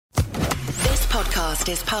podcast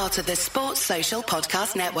is part of the Sports Social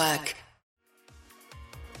Podcast Network.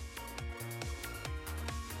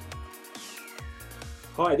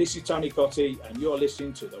 Hi, this is Tony Cottee, and you're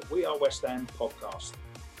listening to the We Are West Ham podcast.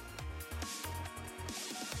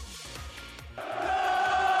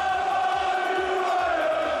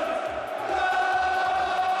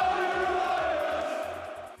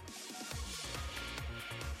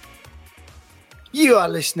 You are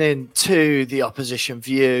listening to The Opposition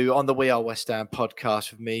View on the We Are West Ham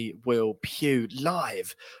podcast with me, Will Pugh,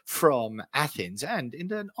 live from Athens, and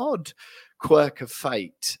in an odd quirk of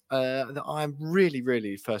fate that I'm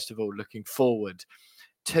really, first of all, looking forward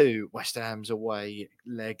to West Ham's away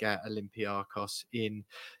leg at Olympiakos in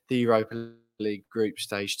the Europa League group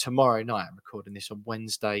stage tomorrow night. I'm recording this on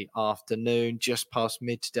Wednesday afternoon, just past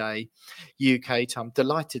midday UK time.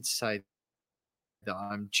 Delighted to say that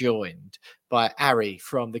I'm joined by Ari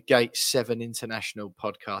from the Gate 7 International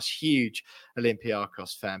podcast, huge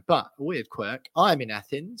Olympiakos fan. But a weird quirk, I'm in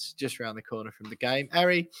Athens, just around the corner from the game.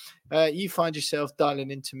 Ari, you find yourself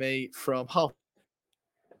dialing into me from halfway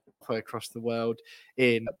across the world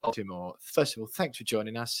in Baltimore. First of all, thanks for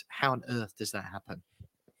joining us. How on earth does that happen?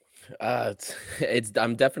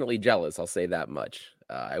 I'm definitely jealous, I'll say that much.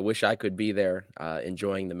 I wish I could be there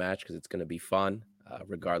enjoying the match because it's going to be fun.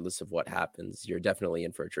 Regardless of what happens, you're definitely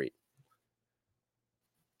in for a treat.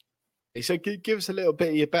 So give us a little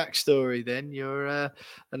bit of your backstory then. You're an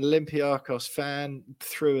Olympiakos fan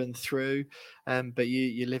through and through, but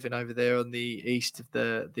you're living over there on the east of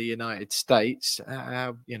the United States.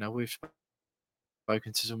 We've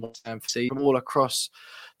spoken to some West Ham fans from all across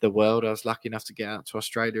the world. I was lucky enough to get out to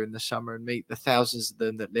Australia in the summer and meet the thousands of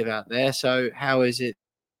them that live out there. So how is it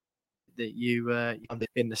that you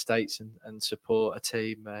in the States and support a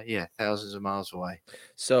team thousands of miles away?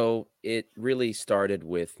 So it really started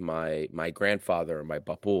with my grandfather, or my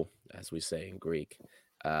papu, as we say in Greek.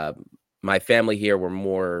 My family here were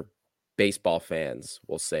more baseball fans,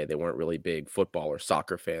 we'll say. They weren't really big football or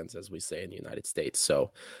soccer fans, as we say in the United States.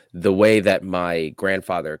 So the way that my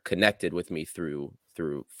grandfather connected with me through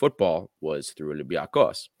football was through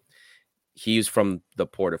Olympiakos. He's from the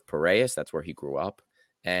port of Piraeus. That's where he grew up.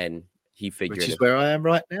 And he figured, which is where I am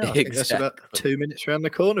right now. I think Exactly. that's about 2 minutes around the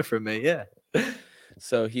corner from me. Yeah.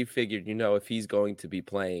 So he figured, if he's going to be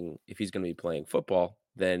playing football,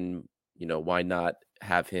 then, why not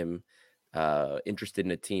have him interested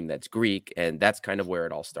in a team that's Greek? And that's kind of where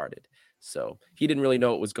it all started. So he didn't really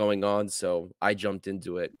know what was going on. So I jumped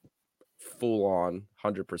into it full on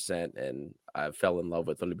 100%. And I fell in love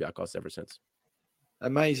with Olympiakos ever since.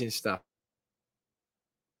 Amazing stuff.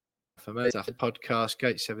 Podcast,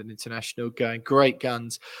 Gate 7 International, going great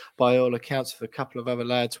guns by all accounts, with a couple of other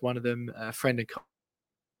lads, one of them a friend and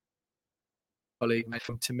colleague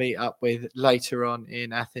to meet up with later on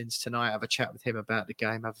in Athens tonight. Have a chat with him about the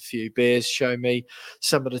game, have a few beers, show me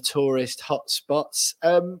some of the tourist hot spots.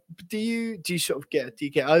 Do you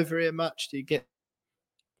get over here much? Do you get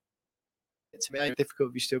to me difficult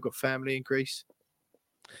if you still got family in Greece?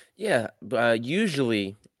 Yeah,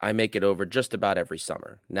 usually I make it over just about every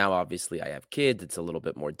summer. Now, obviously, I have kids. It's a little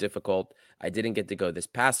bit more difficult. I didn't get to go this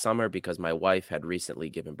past summer because my wife had recently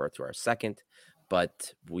given birth to our second,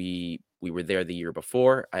 but we were there the year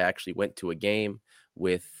before. I actually went to a game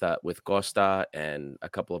with Costa and a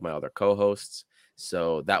couple of my other co-hosts.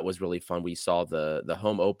 So that was really fun. We saw the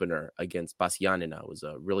home opener against Pasianina. It was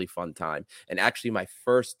a really fun time. And actually my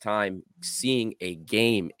first time seeing a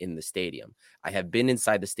game in the stadium. I have been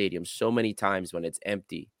inside the stadium so many times when it's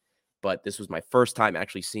empty, but this was my first time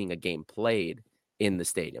actually seeing a game played in the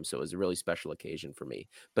stadium. So it was a really special occasion for me.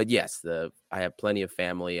 But yes, I have plenty of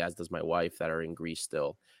family, as does my wife, that are in Greece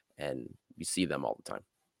still, and we see them all the time.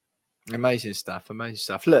 Amazing stuff.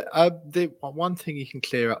 Look, the one thing you can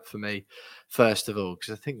clear up for me, first of all,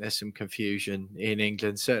 because I think there's some confusion in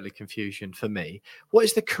England, certainly confusion for me. What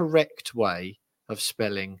is the correct way of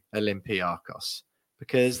spelling Olympiakos?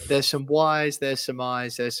 Because there's some Y's, there's some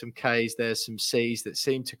I's, there's some K's, there's some C's that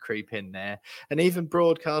seem to creep in there. And even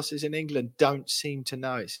broadcasters in England don't seem to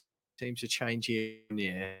know. It seems to change year on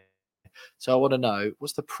year. So I want to know,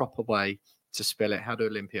 what's the proper way to spell it? How do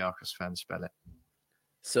Olympiakos fans spell it?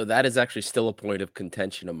 So that is actually still a point of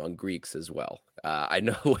contention among Greeks as well. I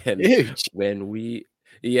know when we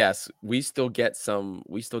still get some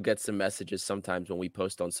messages sometimes when we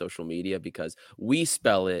post on social media, because we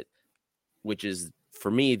spell it, which is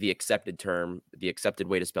for me the accepted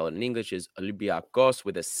way to spell it in English is Olympiakos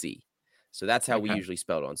with a C. So that's how we usually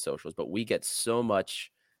spell it on socials. But we get so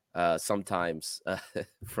much sometimes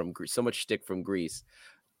from so much shtick from Greece,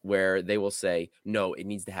 where they will say, no, it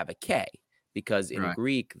needs to have a K. Because in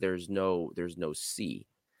Greek, there's no C.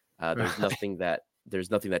 There's nothing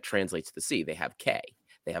that translates to C. They have K.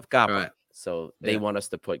 They have Kappa. Right. So they want us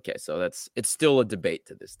to put K. So it's still a debate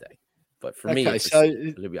to this day. But for me, it's so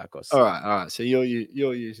Olympiakos. All right. So you're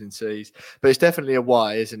using C's, but it's definitely a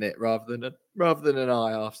Y, isn't it? Rather than an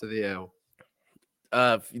I after the L.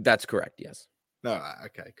 That's correct. Yes. All right.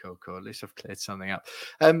 Okay. Cool. At least I've cleared something up.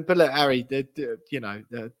 But look, Harry,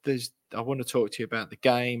 I want to talk to you about the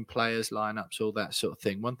game, players, lineups, all that sort of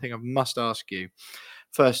thing. One thing I must ask you,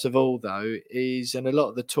 first of all, though, is, and a lot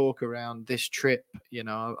of the talk around this trip,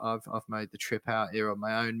 I've made the trip out here on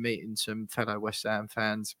my own, meeting some fellow West Ham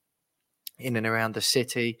fans in and around the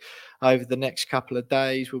city over the next couple of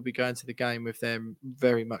days. We'll be going to the game with them.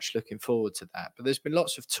 Very much looking forward to that. But there's been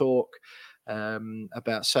lots of talk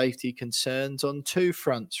about safety concerns on two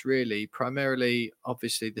fronts, really. Primarily,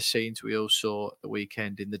 obviously, the scenes we all saw at the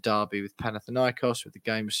weekend in the derby with Panathinaikos, where the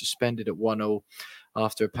game was suspended at 1-1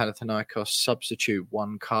 after a Panathinaikos substitute,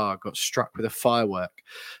 one car, got struck with a firework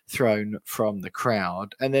thrown from the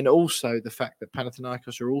crowd. And then also the fact that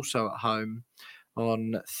Panathinaikos are also at home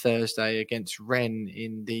on Thursday against Rennes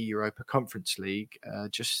in the Europa Conference League,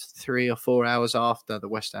 just 3 or 4 hours after the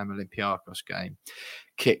West Ham Olympiakos game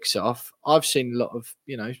kicks off. I've seen a lot of,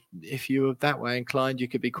 if you were that way inclined, you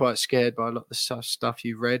could be quite scared by a lot of the stuff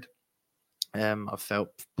you've read. I've felt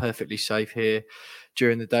perfectly safe here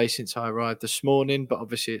during the day since I arrived this morning, but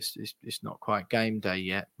obviously it's not quite game day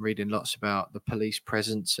yet. Reading lots about the police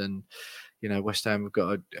presence, and West Ham have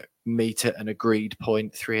got to meet at an agreed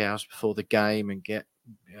point 3 hours before the game and get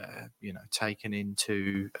taken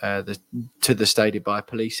into the stadium by a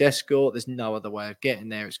police escort. There's no other way of getting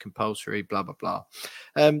there. It's compulsory. Blah blah blah.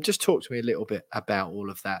 Just talk to me a little bit about all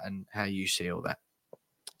of that and how you see all that.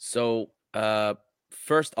 So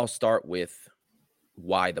first, I'll start with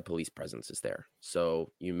why the police presence is there.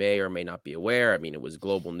 So you may or may not be aware. I mean, it was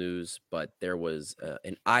global news, but there was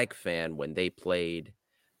an AEK fan when they played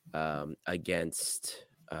against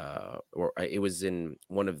it was in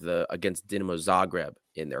against Dinamo Zagreb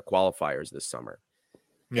in their qualifiers this summer.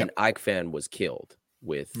 Yep. An AEK fan was killed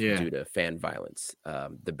due to fan violence.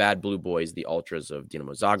 The Bad Blue Boys, the ultras of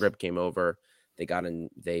Dinamo Zagreb, came over.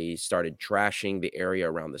 They started trashing the area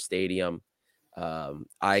around the stadium.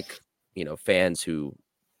 AEK, fans who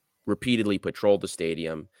repeatedly patrolled the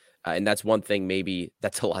stadium. And that's one thing, maybe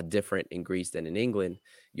that's a lot different in Greece than in England.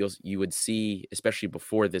 You would see, especially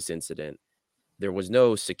before this incident, there was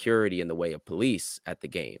no security in the way of police at the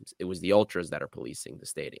games. It was the ultras that are policing the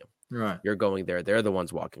stadium. Right. You're going there. They're the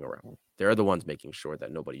ones walking around. They're the ones making sure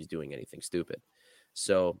that nobody's doing anything stupid.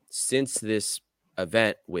 So since this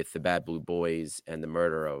event with the Bad Blue Boys and the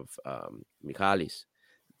murder of Michalis,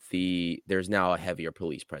 there's now a heavier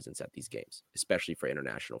police presence at these games, especially for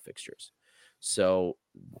international fixtures. So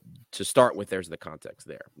to start with, there's the context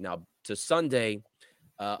there. Now to Sunday,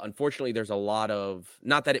 unfortunately, there's a lot of,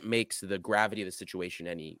 not that it makes the gravity of the situation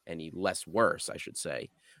any less worse, I should say,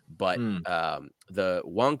 but the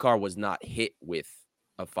one car was not hit with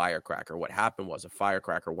a firecracker. What happened was a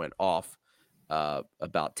firecracker went off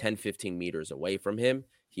about 10, 15 meters away from him.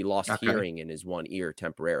 He lost hearing in his one ear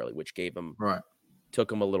temporarily, which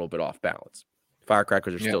took him a little bit off balance.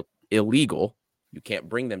 Firecrackers are still illegal. You can't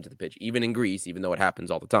bring them to the pitch, even in Greece, even though it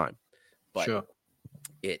happens all the time. But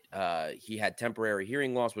he had temporary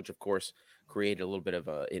hearing loss, which of course created a little bit of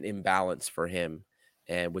an imbalance for him,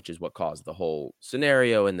 and which is what caused the whole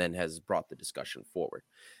scenario and then has brought the discussion forward.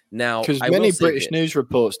 Now, because many British news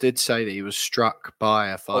reports did say that he was struck by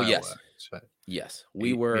a firework. Yes.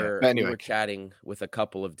 We were chatting with a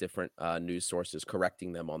couple of different news sources,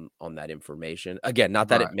 correcting them on that information. Again, not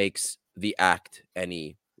that it makes the act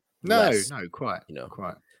any less, quite.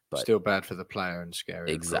 But still bad for the player and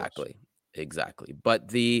scary. Exactly.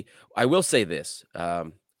 But I will say this: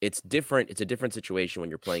 it's different. It's a different situation when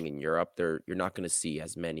you're playing in Europe. You're not going to see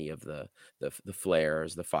as many of the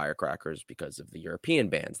flares, the firecrackers, because of the European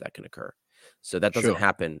bans that can occur. So that doesn't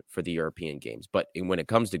happen for the European games. But when it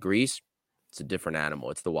comes to Greece, it's a different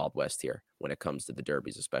animal. It's the Wild West here when it comes to the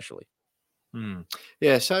derbies, especially.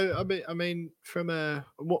 Yeah. So I mean, from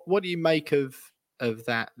what do you make of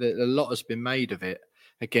that? That a lot has been made of it.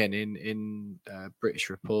 Again, in British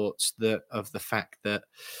reports, of the fact that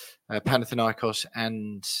Panathinaikos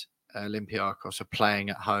and Olympiakos are playing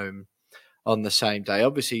at home on the same day.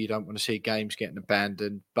 Obviously, you don't want to see games getting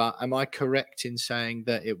abandoned, but am I correct in saying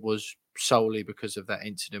that it was solely because of that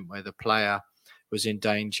incident where the player was in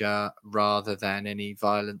danger rather than any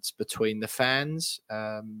violence between the fans.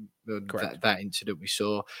 That incident we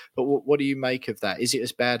saw. But what do you make of that? Is it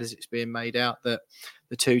as bad as it's being made out that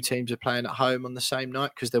the two teams are playing at home on the same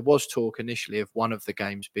night? Because there was talk initially of one of the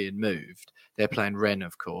games being moved. They're playing Rennes,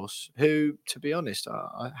 of course, who, to be honest,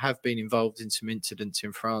 I have been involved in some incidents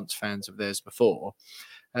in France, fans of theirs before.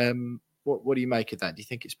 What do you make of that? Do you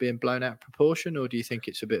think it's being blown out of proportion, or do you think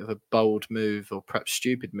it's a bit of a bold move or perhaps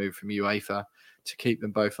stupid move from UEFA to keep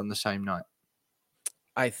them both on the same night?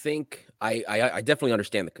 I think I definitely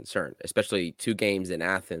understand the concern, especially two games in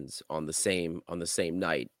Athens on the same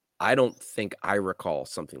night. I don't think I recall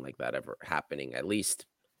something like that ever happening, at least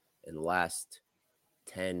in the last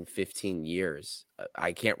 10, 15 years.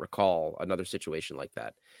 I can't recall another situation like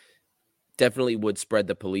that. Definitely would spread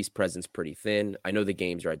the police presence pretty thin. I know the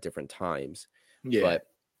games are at different times, but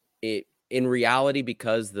in reality,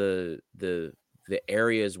 because the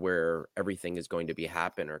areas where everything is going to be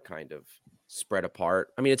happen are kind of spread apart.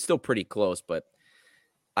 I mean, it's still pretty close, but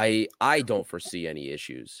I don't foresee any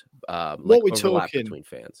issues like overlap between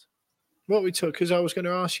fans. What we talk, because I was going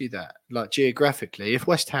to ask you that, like geographically, if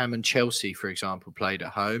West Ham and Chelsea, for example, played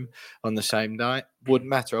at home on the same night, wouldn't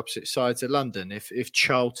matter, opposite sides of London. If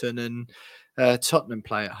Charlton and Tottenham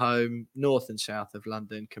play at home, north and south of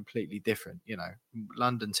London, completely different. You know,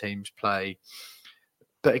 London teams play,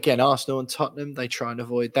 but again, Arsenal and Tottenham, they try and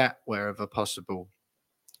avoid that wherever possible.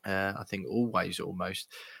 I think always, almost.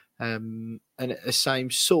 And the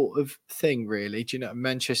same sort of thing, really. Do you know,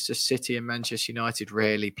 Manchester City and Manchester United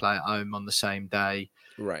rarely play at home on the same day.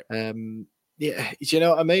 Right. Yeah. Do you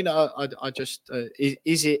know what I mean? I just,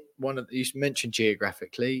 is it one of, you mentioned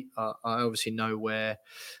geographically, I obviously know where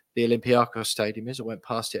the Olympiakos stadium is. I went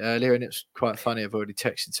past it earlier and it's quite funny. I've already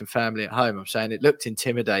texted some family at home. I'm saying it looked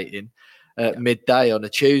intimidating midday on a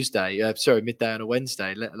Tuesday, midday on a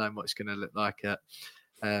Wednesday, let alone what it's going to look like at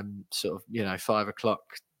sort of, 5 o'clock,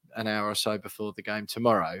 an hour or so before the game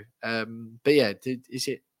tomorrow. But yeah, is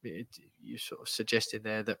it you sort of suggested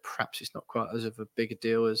there that perhaps it's not quite as of a big a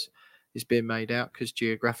deal as is being made out because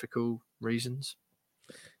geographical reasons?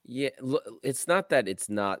 Yeah, it's not that it's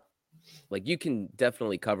not, like, you can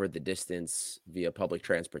definitely cover the distance via public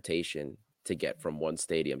transportation to get from one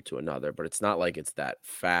stadium to another, but it's not like it's that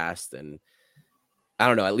fast. And I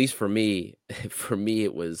don't know, at least for me,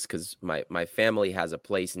 it was because my family has a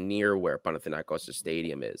place near where Panathinaikos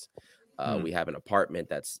Stadium is. We have an apartment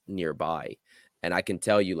that's nearby. And I can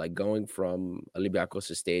tell you, like, going from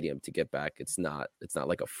Olympiakos Stadium to get back, it's not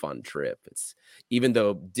like a fun trip. It's, even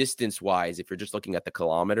though distance wise, if you're just looking at the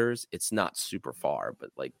kilometers, it's not super far, but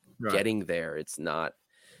like getting there, it's not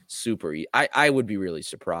super. I would be really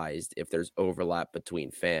surprised if there's overlap between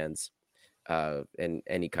fans and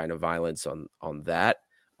any kind of violence on that.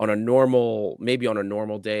 On a normal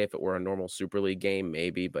day, if it were a normal Super League game,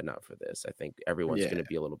 maybe, but not for this. I think everyone's going to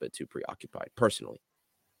be a little bit too preoccupied, personally.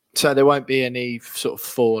 So there won't be any sort of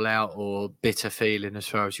fallout or bitter feeling as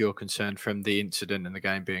far as you're concerned from the incident and the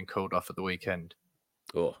game being called off at the weekend?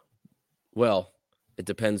 Oh, well, it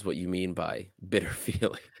depends what you mean by bitter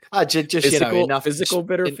feeling. Just physical, enough physical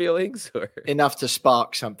bitter feelings, or enough to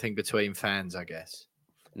spark something between fans, I guess.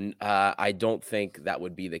 I don't think that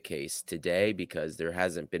would be the case today because there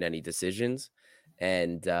hasn't been any decisions,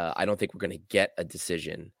 and I don't think we're going to get a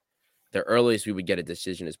decision. The earliest we would get a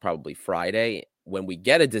decision is probably Friday. When we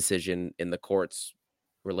get a decision in the courts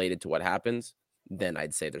related to what happens, then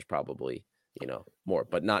I'd say there's probably, more,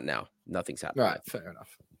 but not now. Nothing's happening. Right.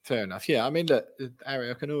 Fair enough. Yeah. I mean, look, Ari,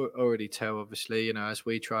 I can already tell, obviously, as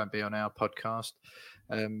we try and be on our podcast,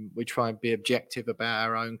 we try and be objective about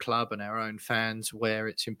our own club and our own fans where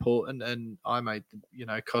it's important. And I made,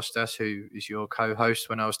 Costas, who is your co-host,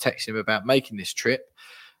 when I was texting him about making this trip.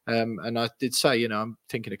 And I did say, I'm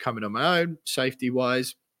thinking of coming on my own,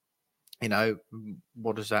 safety-wise.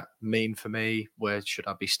 What does that mean for me? Where should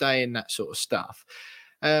I be staying? That sort of stuff.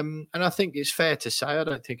 And I think it's fair to say, I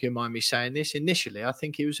don't think he'll mind me saying this. Initially, I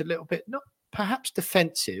think he was a little bit, not perhaps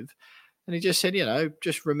defensive. And he just said,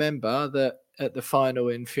 just remember that at the final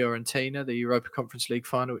in Fiorentina, the Europa Conference League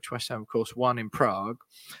final, which West Ham, of course, won in Prague,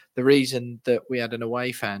 the reason that we had an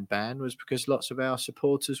away fan ban was because lots of our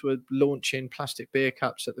supporters were launching plastic beer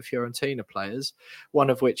cups at the Fiorentina players,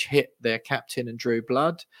 one of which hit their captain and drew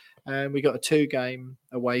blood. And we got a 2-game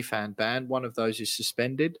away fan ban. One of those is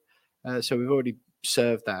suspended. So we've already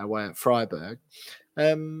served that away at Freiburg.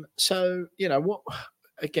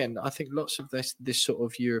 Again, I think lots of this sort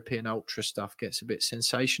of European ultra stuff gets a bit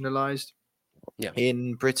sensationalized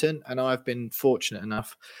in Britain. And I've been fortunate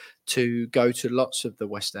enough to go to lots of the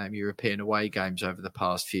West Ham European away games over the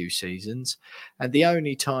past few seasons. And the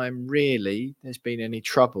only time really there's been any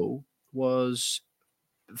trouble was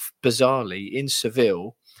bizarrely in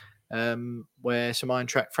Seville, where some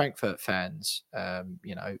Eintracht Frankfurt fans,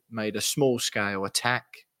 made a small scale attack,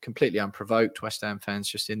 completely unprovoked. West Ham fans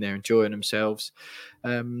just in there enjoying themselves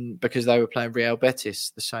because they were playing Real Betis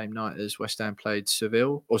the same night as West Ham played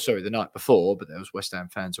Seville, the night before, but there was West Ham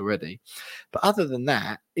fans already. But other than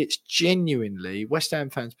that, it's genuinely West Ham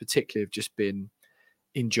fans particularly have just been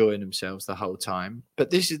enjoying themselves the whole time. But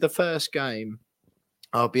this is the first game,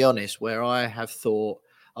 I'll be honest, where I have thought,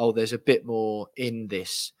 oh, there's a bit more in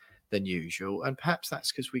this than usual. And perhaps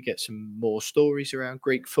that's because we get some more stories around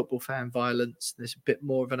Greek football fan violence. There's a bit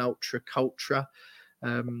more of an ultra culture.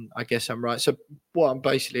 I guess I'm right. So what I'm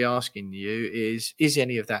basically asking you is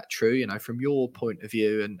any of that true? You know, from your point of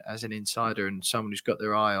view and as an insider and someone who's got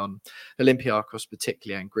their eye on Olympiakos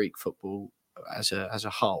particularly and Greek football as a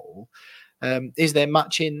whole, is there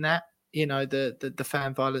much in that? You know, the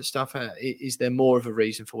fan violence stuff. Is there more of a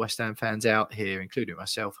reason for West Ham fans out here, including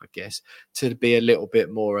myself, I guess, to be a little bit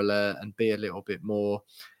more alert and be a little bit more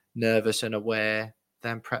nervous and aware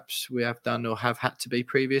than perhaps we have done or have had to be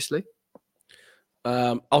previously?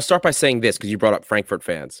 I'll start by saying this because you brought up Frankfurt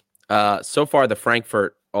fans. So far, the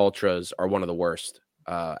Frankfurt Ultras are one of the worst,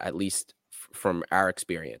 at least from our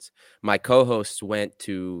experience. My co-hosts went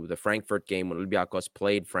to the Frankfurt game when Olympiakos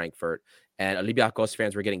played Frankfurt, and Olympiakos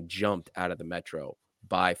fans were getting jumped out of the metro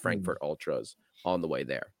by Frankfurt Ultras on the way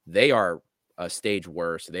there. They are a stage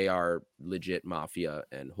worse. They are legit mafia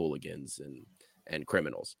and hooligans and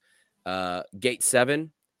criminals. Gate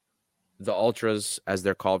 7, the Ultras, as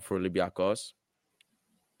they're called for Olympiakos,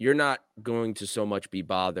 you're not going to so much be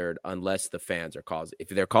bothered unless the fans are causing. If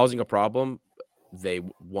they're causing a problem, they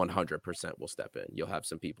 100% will step in. You'll have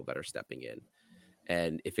some people that are stepping in.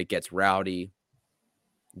 And if it gets rowdy,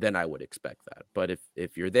 then I would expect that. But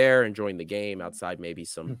if you're there enjoying the game outside, maybe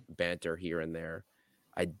some banter here and there,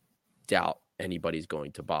 I doubt anybody's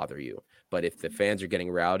going to bother you. But if the fans are getting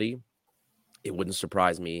rowdy, it wouldn't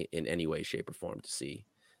surprise me in any way, shape, or form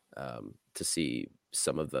to see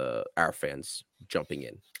some of our fans jumping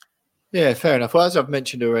in. Yeah, fair enough. Well, as I've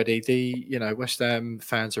mentioned already, West Ham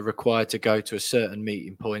fans are required to go to a certain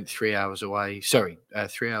meeting point 3 hours away. 3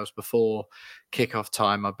 hours before kickoff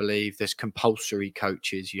time, I believe. There's compulsory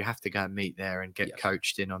coaches. You have to go and meet there and get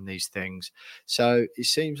coached in on these things. So it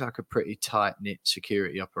seems like a pretty tight-knit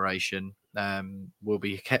security operation. Will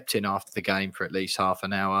be kept in after the game for at least half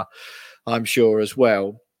an hour, I'm sure, as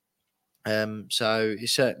well. So it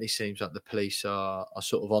certainly seems like the police are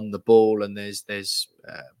sort of on the ball, and there's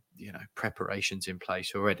preparations in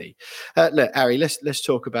place already. Look, Harry, let's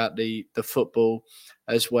talk about the football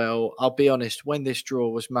as well. I'll be honest, when this draw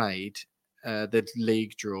was made, the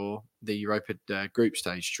league draw, the Europa group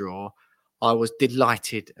stage draw, I was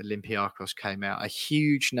delighted Olympiakos came out, a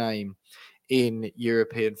huge name in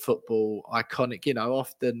European football, iconic,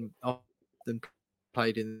 often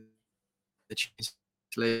played in the Champions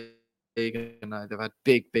League. They've had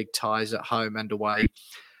big ties at home and away.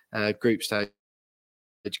 Group stage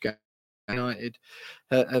game United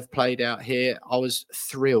have played out here. I was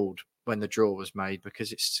thrilled when the draw was made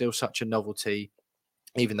because it's still such a novelty,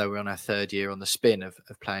 even though we're on our third year on the spin of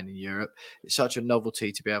playing in Europe. It's such a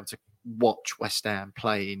novelty to be able to watch West Ham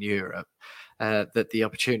play in Europe, that the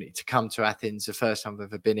opportunity to come to Athens, the first time I've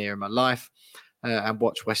ever been here in my life, and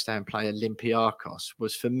watch West Ham play Olympiakos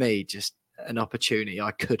was for me just an opportunity I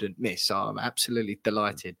couldn't miss. So I'm absolutely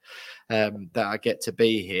delighted that I get to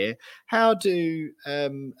be here. How do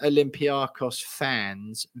Olympiakos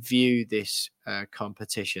fans view this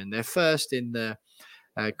competition? They're first in the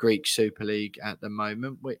Greek Super League at the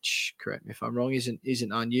moment, which, correct me if I'm wrong,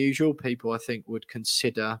 isn't unusual. People, I think, would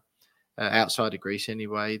consider, outside of Greece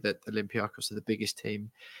anyway, that Olympiakos are the biggest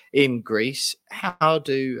team in Greece. How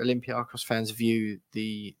do Olympiakos fans view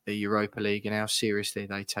the Europa League, and how seriously are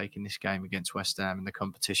they taking this game against West Ham and the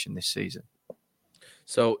competition this season?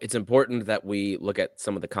 So it's important that we look at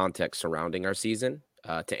some of the context surrounding our season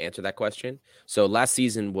to answer that question. So last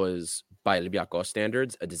season was, by Olympiakos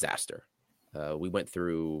standards, a disaster. We went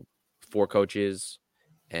through 4 coaches,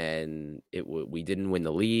 and we didn't win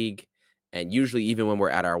the league. And usually, even when we're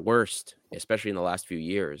at our worst, especially in the last few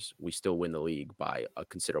years, we still win the league by a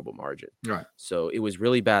considerable margin. Right. So it was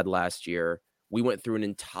really bad last year. We went through an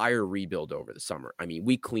entire rebuild over the summer. I mean,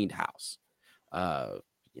 we cleaned house. I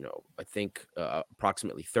think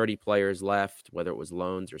approximately 30 players left, whether it was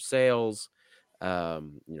loans or sales. A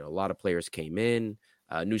lot of players came in,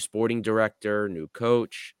 new sporting director, new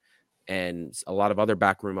coach, and a lot of other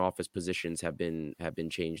backroom office positions have been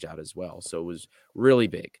changed out as well. So it was really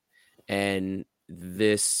big. And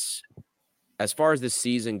this, as far as this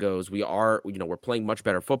season goes, we're playing much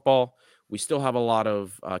better football. We still have a lot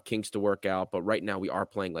of kinks to work out, but right now we are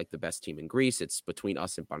playing like the best team in Greece. It's between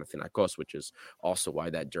us and Panathinaikos, which is also why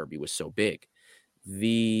that derby was so big.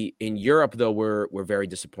 In Europe, though, we're very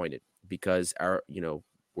disappointed because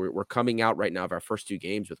we're coming out right now of our first 2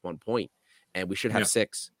 games with 1 point, and we should have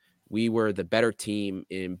 6. We were the better team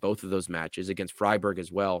in both of those matches against Freiburg as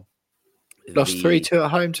well. Lost 3-2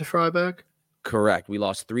 at home to Freiburg. Correct. We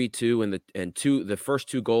lost 3-2, and the first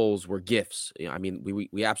 2 goals were gifts. I mean,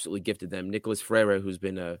 we absolutely gifted them. Nicolas Freire, who's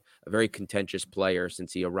been a very contentious player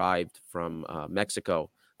since he arrived from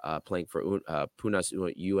Mexico, playing for Punas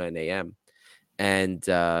UNAM. And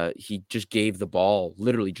he just gave the ball,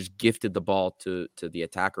 literally just gifted the ball to the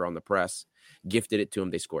attacker on the press, gifted it to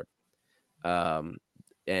him. They scored. Horrible.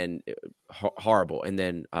 And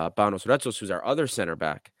then Panos Retsos, who's our other center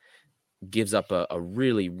back, gives up a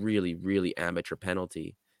really, really, really amateur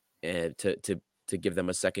penalty and to give them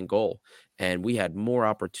a second goal. And we had more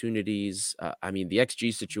opportunities. I mean, the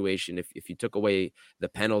XG situation, if you took away the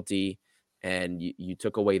penalty and you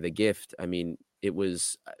took away the gift, I mean, it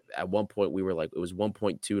was at one point we were like, it was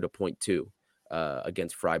 1.2 to 0.2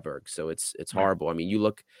 against Freiburg. So it's horrible. I mean, you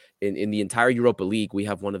look in the entire Europa League, we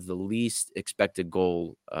have one of the least expected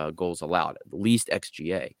goals allowed, the least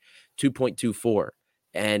XGA, 2.24.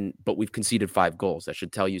 But we've conceded 5 goals. That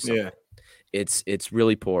should tell you something. Yeah. It's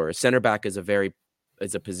really poor. Center back is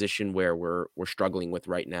a position where we're struggling with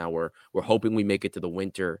right now. We're hoping we make it to the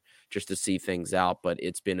winter just to see things out, but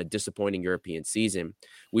it's been a disappointing European season.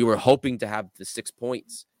 We were hoping to have the 6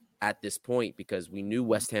 points at this point because we knew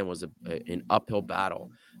West Ham was an uphill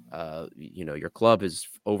battle. Your club is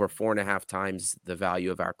over 4.5 times the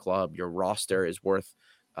value of our club. Your roster is worth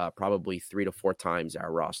probably 3 to 4 times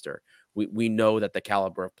our roster. We know that the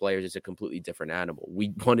caliber of players is a completely different animal.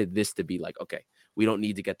 We wanted this to be like, okay, we don't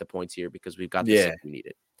need to get the points here because we've got the 6 we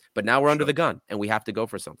needed. But now we're under the gun and we have to go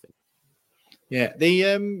for something. Yeah,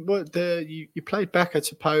 you played back at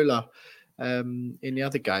Topola in the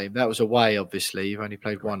other game. That was away, obviously. You've only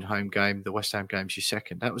played one home game. The West Ham game's your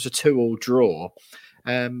second. That was a 2-2 draw.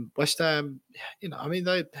 West Ham,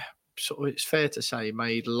 they sort of, it's fair to say,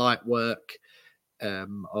 made light work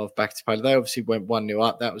of back to Topola. They obviously went 1-0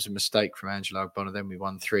 up. That was a mistake from Angelo Ogbonna. Then we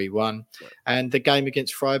won 3-1. Right. And the game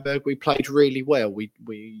against Freiburg, we played really well. We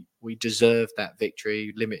deserved that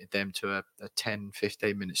victory, limited them to a 10,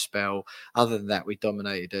 15-minute spell. Other than that, we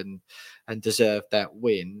dominated and deserved that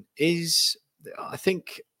win. I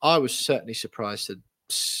think I was certainly surprised to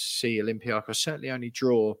see Olympiakos certainly only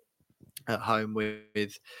draw at home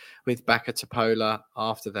with Baka Topola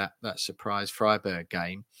after that surprise Freiburg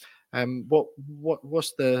game.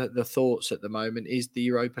 What's the thoughts at the moment? Is the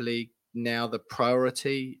Europa League now the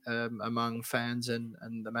priority among fans and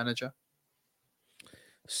the manager?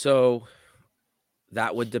 So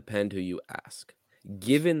that would depend who you ask.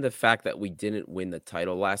 Given the fact that we didn't win the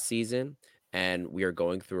title last season and we are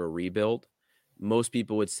going through a rebuild, most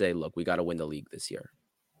people would say, look, we got to win the league this year.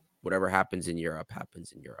 Whatever happens in Europe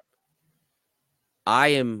happens in Europe. I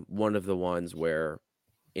am one of the ones where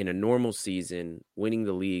in a normal season, winning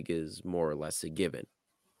the league is more or less a given.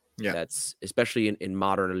 Yeah. That's especially in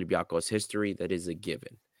modern Olympiakos history, that is a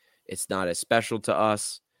given. It's not as special to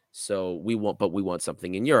us. So we want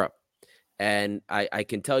something in Europe. And I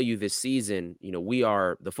can tell you this season,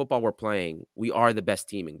 the football we're playing, we are the best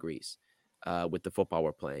team in Greece with the football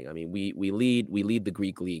we're playing. I mean, we lead the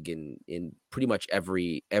Greek league in pretty much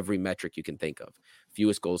every metric you can think of.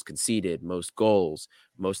 Fewest goals conceded, most goals,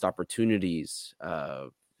 most opportunities,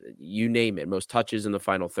 you name it, most touches in the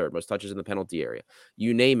final third, most touches in the penalty area.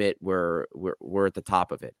 You name it, we're at the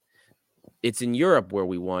top of it. It's in Europe where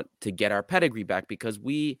we want to get our pedigree back because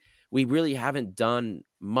we really haven't done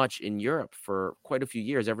much in Europe for quite a few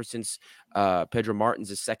years, ever since Pedro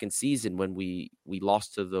Martins' second season when we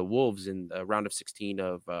lost to the Wolves in the round of 16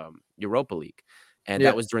 of Europa League. And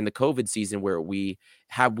that was during the COVID season where we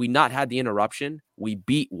not had the interruption, we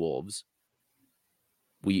beat Wolves.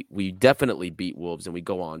 We definitely beat Wolves and we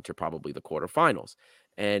go on to probably the quarterfinals.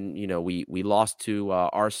 And, we lost to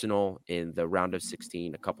Arsenal in the round of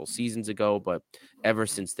 16 a couple seasons ago, but ever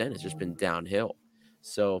since then, it's just been downhill.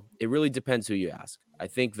 So it really depends who you ask. I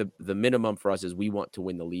think the minimum for us is we want to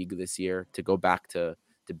win the league this year to go back to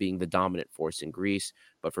being the dominant force in Greece.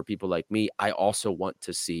 But for people like me, I also want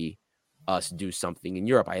to see us do something in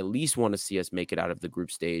Europe. I at least want to see us make it out of the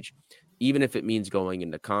group stage, even if it means going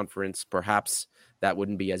into conference. Perhaps that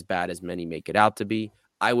wouldn't be as bad as many make it out to be.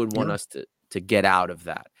 I would want us to get out of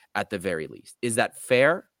that at the very least. Is that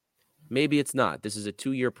fair? Maybe it's not. This is a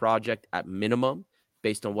 2-year project at minimum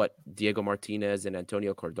based on what Diego Martinez and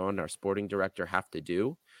Antonio Cordon, our sporting director, have to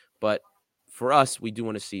do. But for us, we do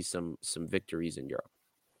want to see some victories in Europe.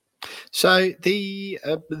 So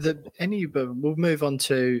we'll move on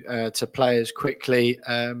to players quickly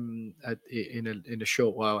in a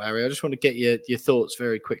short while, Ari. I just want to get your thoughts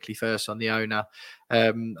very quickly first on the owner.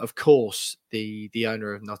 Of course, the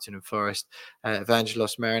owner of Nottingham Forest,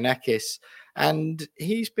 Evangelos Marinakis, and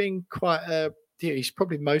he's been he's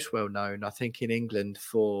probably most well known, I think, in England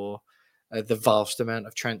for the vast amount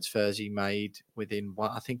of transfers he made within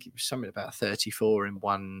one. I think it was something about 34 in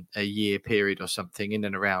a year period or something, in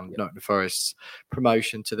and around Nottingham Forest's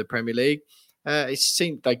promotion to the Premier League. It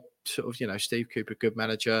seemed like sort of, Steve Cooper, good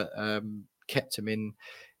manager, kept him in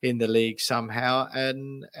the league somehow,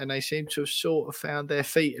 and they seem to have sort of found their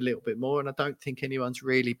feet a little bit more. And I don't think anyone's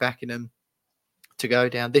really backing them to go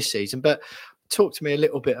down this season. But talk to me a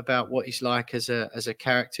little bit about what he's like as a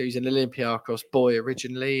character. He's an Olympiakos boy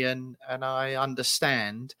originally, and I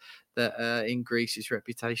understand that in Greece his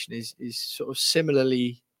reputation is sort of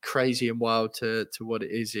similarly crazy and wild to what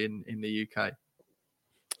it is in the UK.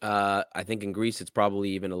 I think in Greece it's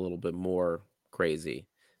probably even a little bit more crazy.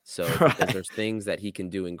 So Right. because there's things that he can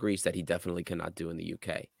do in Greece that he definitely cannot do in the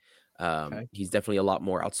UK. Okay. He's definitely a lot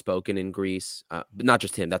more outspoken in Greece, but not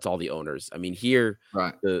just him. That's all the owners. I mean, here,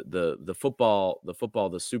 Right. the football, the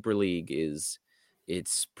Super League it's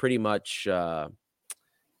pretty much. I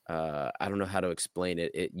don't know how to explain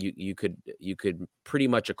it. You could pretty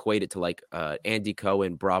much equate it to like Andy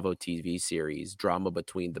Cohen Bravo TV series drama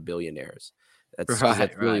between the billionaires. That's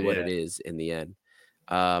really what Yeah. it is in the end.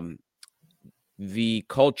 The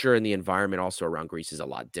culture and the environment also around Greece is a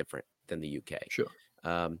lot different than the UK. Sure.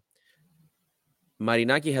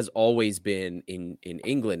 Marinaki has always been in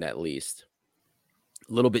England, at least,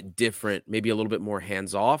 a little bit different, maybe a little bit more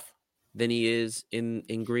hands off than he is in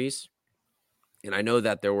Greece. And I know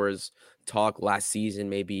that there was talk last season,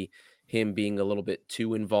 maybe him being a little bit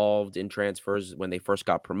too involved in transfers when they first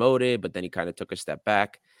got promoted, but then he kind of took a step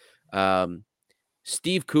back.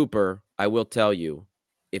 Steve Cooper, I will tell you,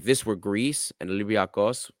 if this were Greece and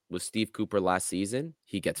Olympiakos with Steve Cooper last season,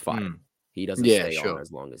 he gets fired. He doesn't stay on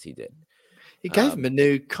as long as he did. He gave him a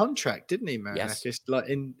new contract, didn't he, Yes. Marinakis? Like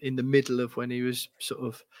in the middle of when he was sort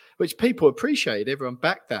of, which people appreciated. Everyone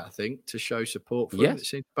backed that, I think, to show support for him. It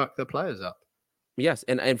seemed to back the players up. Yes,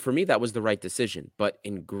 and for me, that was the right decision. But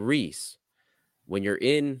in Greece, when you're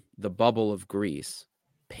in the bubble of Greece,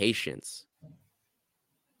 patience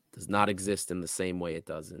does not exist in the same way it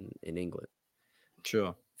does in England.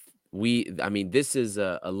 Sure. This is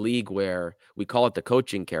a league where we call it the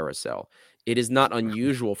coaching carousel. It is not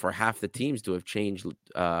unusual for half the teams to have changed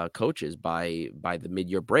coaches by the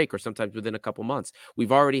mid-year break or sometimes within a couple months.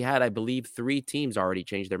 We've already had, I believe, 3 teams already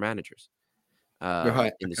change their managers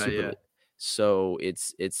in the Super League. So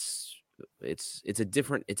it's a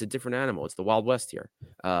different animal. It's the Wild West here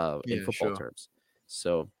in football terms.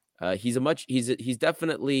 So he's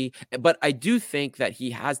definitely, but I do think that he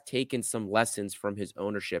has taken some lessons from his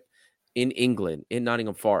ownership in England, in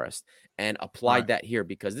Nottingham Forest, and applied that here,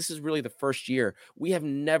 because this is really the first year we have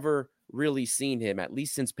never really seen him, at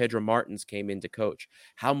least since Pedro Martins came in to coach,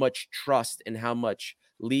 how much trust and how much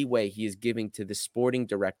leeway he is giving to the sporting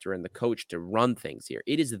director and the coach to run things here.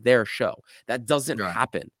 It is their show. That doesn't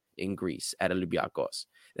happen in Greece at Olympiakos.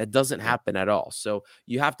 That doesn't happen at all. So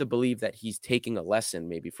you have to believe that he's taking a lesson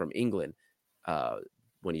maybe from England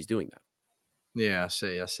when he's doing that. Yeah, I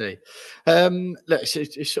see. Look,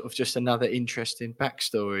 it's sort of just another interesting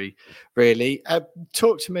backstory, really.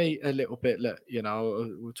 Talk to me a little bit. Look,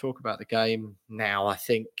 we'll talk about the game now. I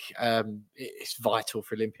think it's vital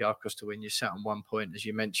for Olympiakos to win. You're sat on 1 point, as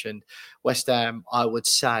you mentioned. West Ham, I would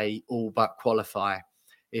say, all but qualify.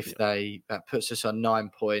 If that puts us on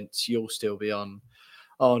 9 points, you'll still be on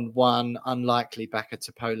 1. Unlikely Bacca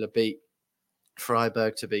Topola beat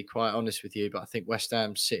Freiburg, to be quite honest with you, but I think West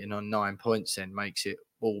Ham sitting on 9 points then makes it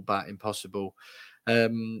all but impossible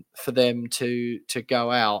for them to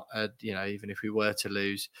go out. Even if we were to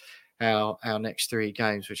lose our next 3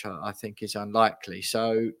 games, which I think is unlikely.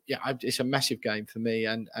 So it's a massive game for me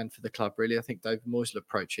and for the club, really. I think David Moyes will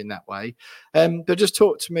approach in that way. But just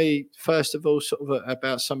talk to me first of all, sort of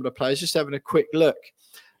about some of the players. Just having a quick look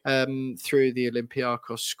through the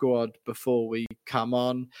Olympiakos squad before we come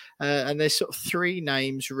on. And there's sort of 3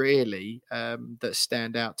 names really that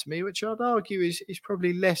stand out to me, which I'd argue is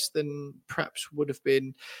probably less than perhaps would have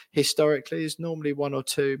been historically. There's normally 1 or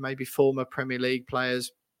 2, maybe former Premier League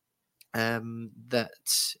players that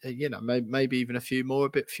maybe even a few more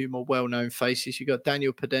well-known faces. You got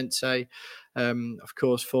Daniel Podence, of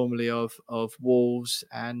course, formerly of Wolves,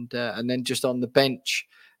 and then just on the bench,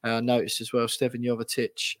 I noticed as well Stevan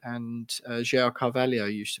Jovetic and João Carvalho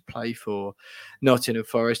used to play for Nottingham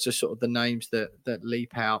Forest, are sort of the names that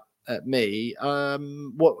leap out at me,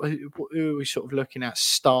 who are we sort of looking at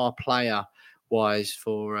star player wise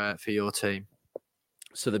for your team?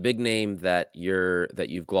 So the big name that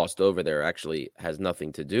you've glossed over there actually has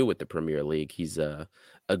nothing to do with the Premier League. He's a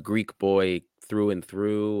Greek boy through and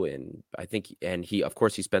through, and I think, and he, of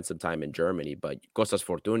course, he spent some time in Germany, but Kostas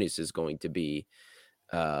Fortounis is going to be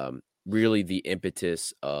really the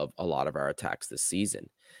impetus of a lot of our attacks this season,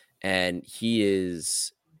 and he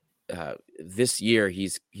is this year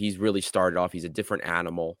he's really started off. He's a different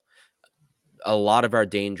animal. A lot of our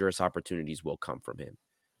dangerous opportunities will come from him.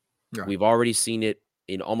 Right. We've already seen it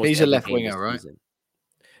in almost he's every a left game winger, this right?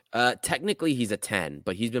 season. Technically, he's a 10,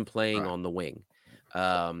 but he's been playing on the wing.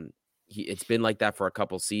 It's been like that for a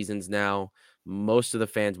couple seasons now. Most of the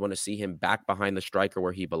fans want to see him back behind the striker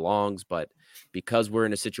where he belongs, but because we're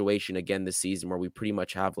in a situation again this season where we pretty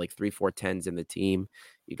much have like 3-4 10s in the team,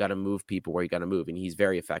 you got to move people where you got to move, and he's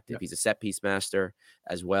very effective. Yep. He's a set piece master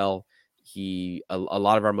as well. A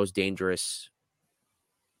lot of our most dangerous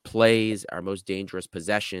plays, our most dangerous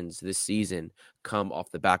possessions this season come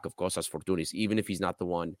off the back of Kostas Fortounis. Even if he's not the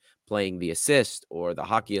one playing the assist or the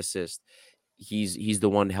hockey assist, he's the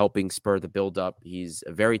one helping spur the build-up. He's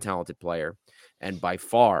a very talented player, and by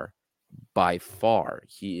far,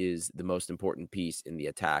 he is the most important piece in the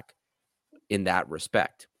attack in that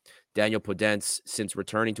respect. Daniel Podence, since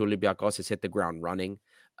returning to Olympiakos, has hit the ground running.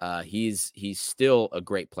 He's still a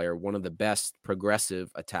great player, one of the best progressive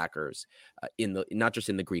attackers not just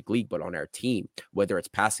in the Greek league, but on our team, whether it's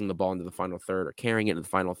passing the ball into the final third or carrying it into the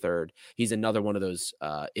final third. He's another one of those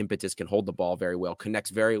impetus, can hold the ball very well, connects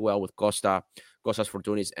very well with Kostas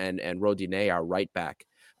Fortounis and Rodinei, our right back,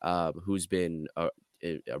 who's been a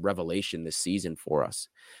revelation this season for us.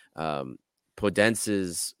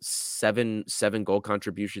 Podence's seven goal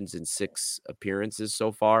contributions in 6 appearances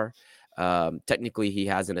so far. Technically, he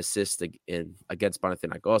has an assist against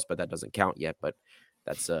Panathinaikos, but that doesn't count yet. But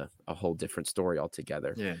that's a whole different story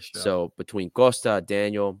altogether. Yeah, sure. So between Costa,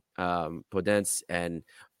 Daniel, Podence, and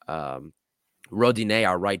Rodinei,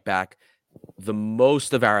 our right back, the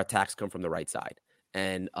most of our attacks come from the right side.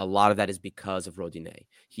 And a lot of that is because of Rodinei.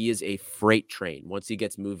 He is a freight train. Once he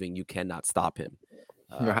gets moving, you cannot stop him.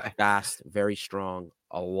 Right. Fast, very strong,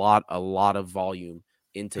 a lot of volume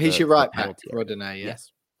into He's your right back, Rodinei, yeah?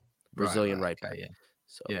 Yes. Brazilian right back. Yeah.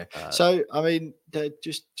 So, yeah. So, I mean,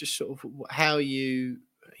 just sort of how you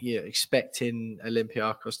expecting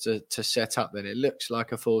Olympiakos to set up then? It looks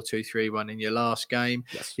like a 4-2-3-1 in your last game.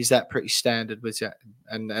 Yes. Is that pretty standard? Was that,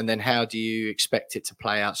 and then how do you expect it to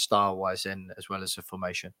play out style-wise then, as well as the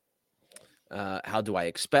formation? How do I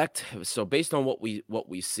expect? So based on what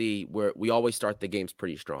we see, we always start the games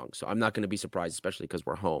pretty strong. So I'm not going to be surprised, especially because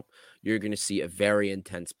we're home. You're going to see a very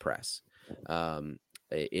intense press.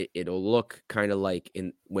 It'll look kind of like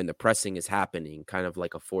when the pressing is happening, kind of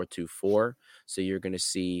like a 4-2-4. So you're going to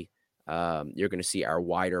see our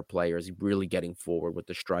wider players really getting forward with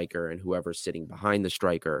the striker and whoever's sitting behind the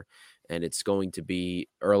striker, and it's going to be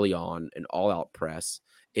early on an all-out press.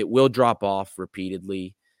 It will drop off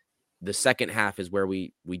repeatedly. The second half is where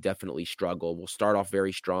we definitely struggle. We'll start off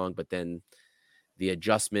very strong, but then the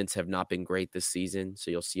adjustments have not been great this season.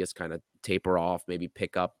 So you'll see us kind of taper off, maybe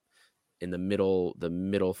pick up in the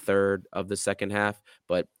middle third of the second half.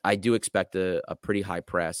 But I do expect a pretty high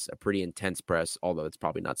press, a pretty intense press, although it's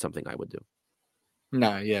probably not something I would do.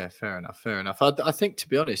 No, yeah, fair enough. I think, to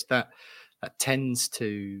be honest, that tends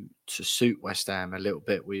to suit West Ham a little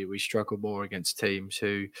bit. We struggle more against teams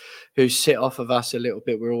who sit off of us a little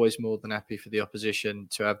bit. We're always more than happy for the opposition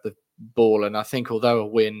to have the ball. And I think although a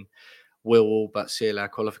win will all but seal our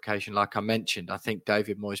qualification, like I mentioned, I think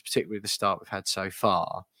David Moyes, particularly the start we've had so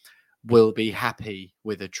far, will be happy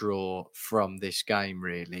with a draw from this game,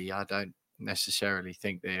 really. I don't necessarily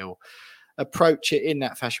think they'll approach it in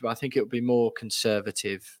that fashion, but I think it'll be more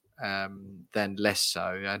conservative than less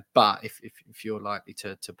so. But if you're likely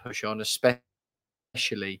to push on,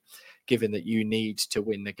 especially given that you need to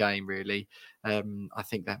win the game, really, I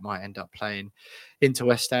think that might end up playing into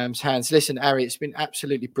West Ham's hands. Listen, Ari, it's been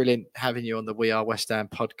absolutely brilliant having you on the We Are West Ham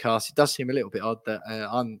podcast. It does seem a little bit odd that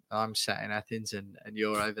I'm sat in Athens and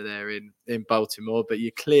you're over there in Baltimore, but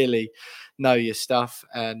you clearly know your stuff.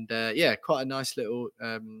 And quite a nice little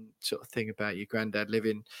sort of thing about your granddad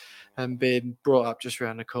living and being brought up just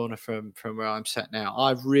around the corner from where I'm sat now.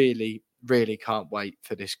 I really, really can't wait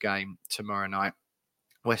for this game tomorrow night.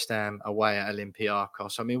 West Ham away at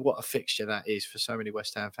Olympiakos. I mean, what a fixture that is for so many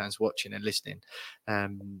West Ham fans watching and listening.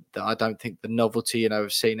 That I don't think the novelty,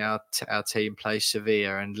 we've seen our team play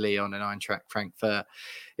Sevilla and Lyon and Eintracht Frankfurt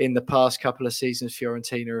in the past couple of seasons,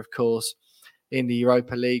 Fiorentina, of course. in the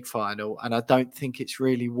Europa League final. And I don't think it's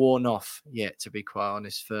really worn off yet, to be quite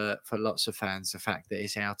honest, for lots of fans, the fact that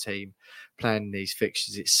it's our team playing these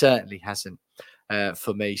fixtures. It certainly hasn't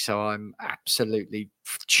for me. So I'm absolutely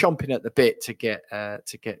chomping at the bit to get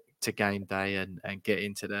to game day and get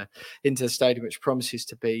into the stadium, which promises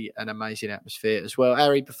to be an amazing atmosphere as well.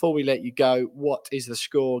 Harry, before we let you go, what is the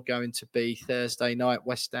score going to be Thursday night?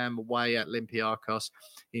 West Ham away at Olympiakos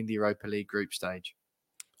in the Europa League group stage.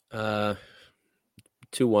 2-1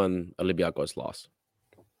 Olympiakos loss.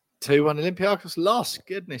 2-1 Olympiakos loss.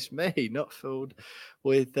 Goodness me, not filled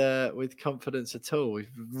with confidence at all. We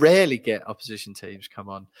rarely get opposition teams come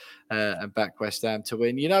on and back West Ham to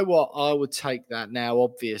win. You know what? I would take that now,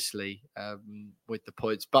 obviously, with the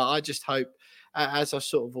points. But I just hope, as I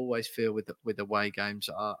sort of always feel with away games,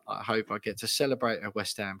 I hope I get to celebrate a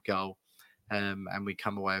West Ham goal. And we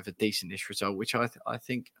come away with a decentish result, which I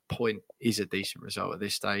think a point is a decent result at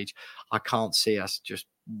this stage. I can't see us just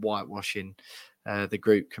whitewashing the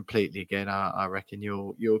group completely again. I reckon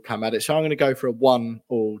you'll come at it. So I'm going to go for a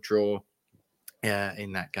 1-1 draw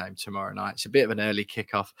in that game tomorrow night. It's a bit of an early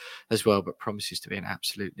kickoff as well, but promises to be an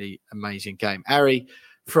absolutely amazing game. Harry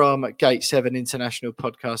from Gate 7 International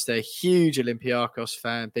Podcast there, huge Olympiakos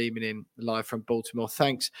fan, beaming in live from Baltimore.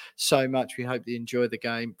 Thanks so much. We hope you enjoyed the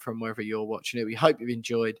game from wherever you're watching it. We hope you've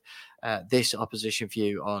enjoyed this opposition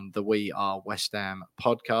view on the We Are West Ham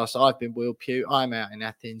podcast. I've been Will Pugh. I'm out in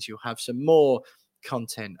Athens. You'll have some more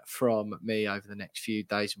content from me over the next few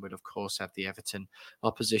days, and we'll of course have the Everton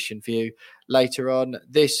opposition view later on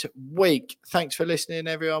this week. Thanks for listening,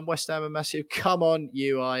 everyone. West Ham are massive. Come on,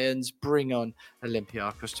 you Irons, bring on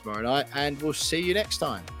Olympiakos tomorrow night, and we'll see you next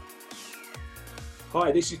time.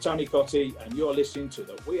 Hi, this is Tony Cotti, and you're listening to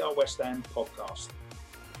the We Are West Ham podcast.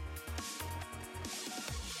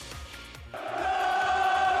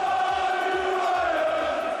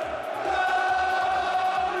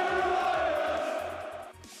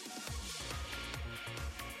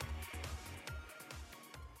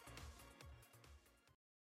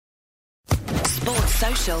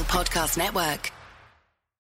 Social Podcast Network.